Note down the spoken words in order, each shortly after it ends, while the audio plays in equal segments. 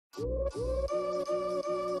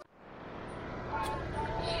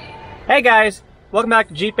Hey guys, welcome back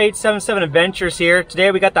to Jeep 877 Adventures here.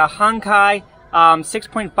 Today we got the hangkai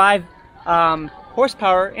 6.5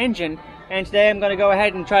 horsepower engine, and today I'm going to go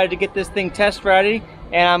ahead and try to get this thing test ready,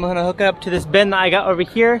 and I'm going to hook it up to this bin that I got over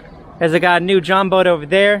here, as I got a new John boat over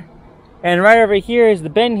there, and right over here is the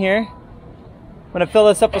bin here. I'm going to fill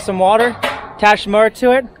this up with some water, attach the motor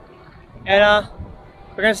to it, and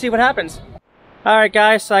we're going to see what happens. Alright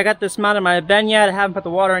guys, so I got this mounted in my bin yet. I haven't put the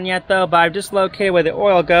water in yet though, but I've just located where the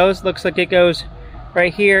oil goes. Looks like it goes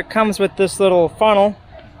right here. It comes with this little funnel,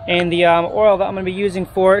 and the oil that I'm going to be using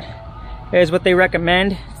for it is what they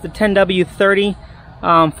recommend. It's the 10W30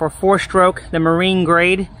 for 4-stroke, the marine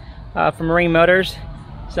grade for marine motors.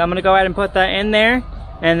 So I'm going to go ahead and put that in there,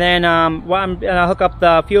 and then I'll hook up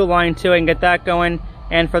the fuel line to it and get that going.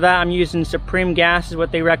 And for that I'm using Supreme gas is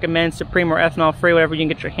what they recommend. Supreme or ethanol free, whatever you can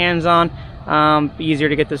get your hands on. Easier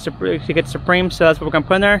to get the Supreme, so that's what we're gonna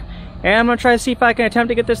put in there. And I'm gonna try to see if I can attempt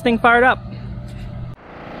to get this thing fired up.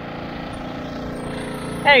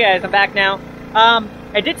 Hey guys, I'm back now.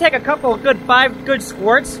 I did take a couple of 5 good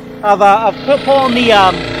squirts of pulling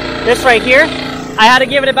the this right here. I had to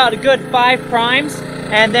give it about a good 5 primes,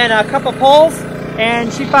 and then a couple pulls,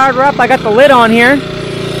 and she fired her up. I got the lid on here.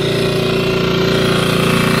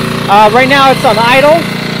 Right now it's on idle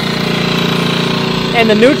and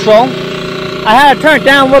the neutral. I had to turn it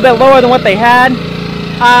down a little bit lower than what they had.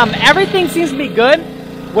 Everything seems to be good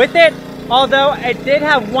with it, although it did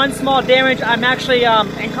have one small damage. I'm actually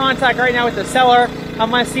in contact right now with the seller.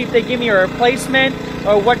 I'm going to see if they give me a replacement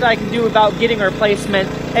or what I can do about getting a replacement.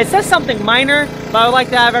 It says something minor, but I would like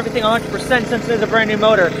to have everything 100% since it is a brand new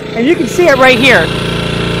motor. And you can see it right here.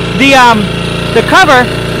 The cover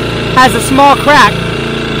has a small crack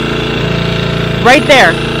right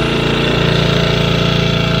there.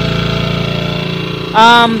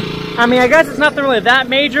 I mean, I guess it's nothing really that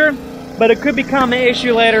major, but it could become an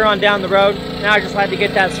issue later on down the road. Now I just had to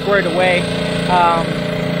get that squared away,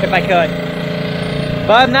 if I could. But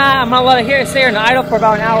other than that, I'm gonna let it stay here in idle for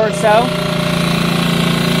about an hour or so.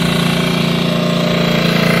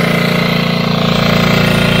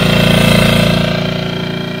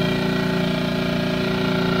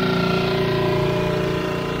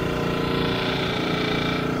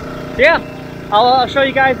 Yeah, I'll show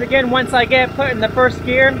you guys again once I get put in the first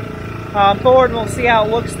gear forward, and we'll see how it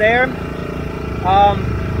looks there.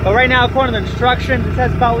 But right now, according to the instructions, it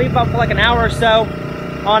says leave about for like an hour or so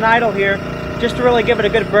on idle here, just to really give it a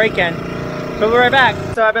good break-in. So we'll be right back.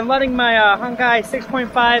 So I've been letting my hangkai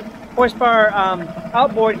 6.5 horsepower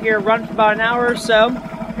outboard here run for about an hour or so,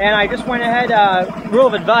 and I just went ahead, rule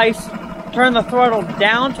of advice, turn the throttle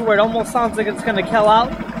down to where it almost sounds like it's going to kill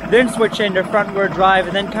out, then switch into front-wheel drive,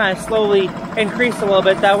 and then kind of slowly increase a little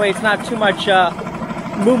bit. That way it's not too much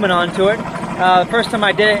movement onto it. The first time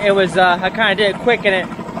I did it, it was I kind of did it quick, and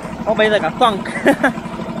it made like a thunk.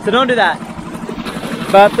 So don't do that.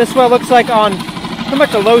 But this is what it looks like on pretty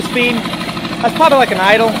much a low speed. That's probably like an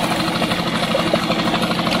idle.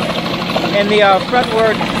 And the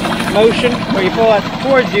frontward motion, where you pull that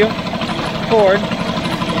towards you, forward.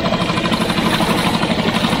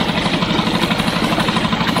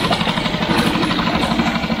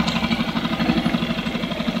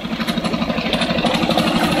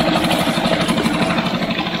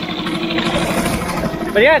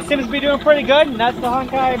 But yeah, it seems to be doing pretty good, and that's the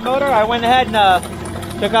hangkai motor. I went ahead and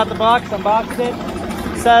took out the box, unboxed it,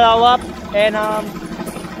 set it all up, and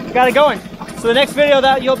got it going. So the next video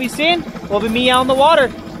that you'll be seeing will be me out on the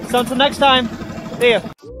water. So until next time, see ya.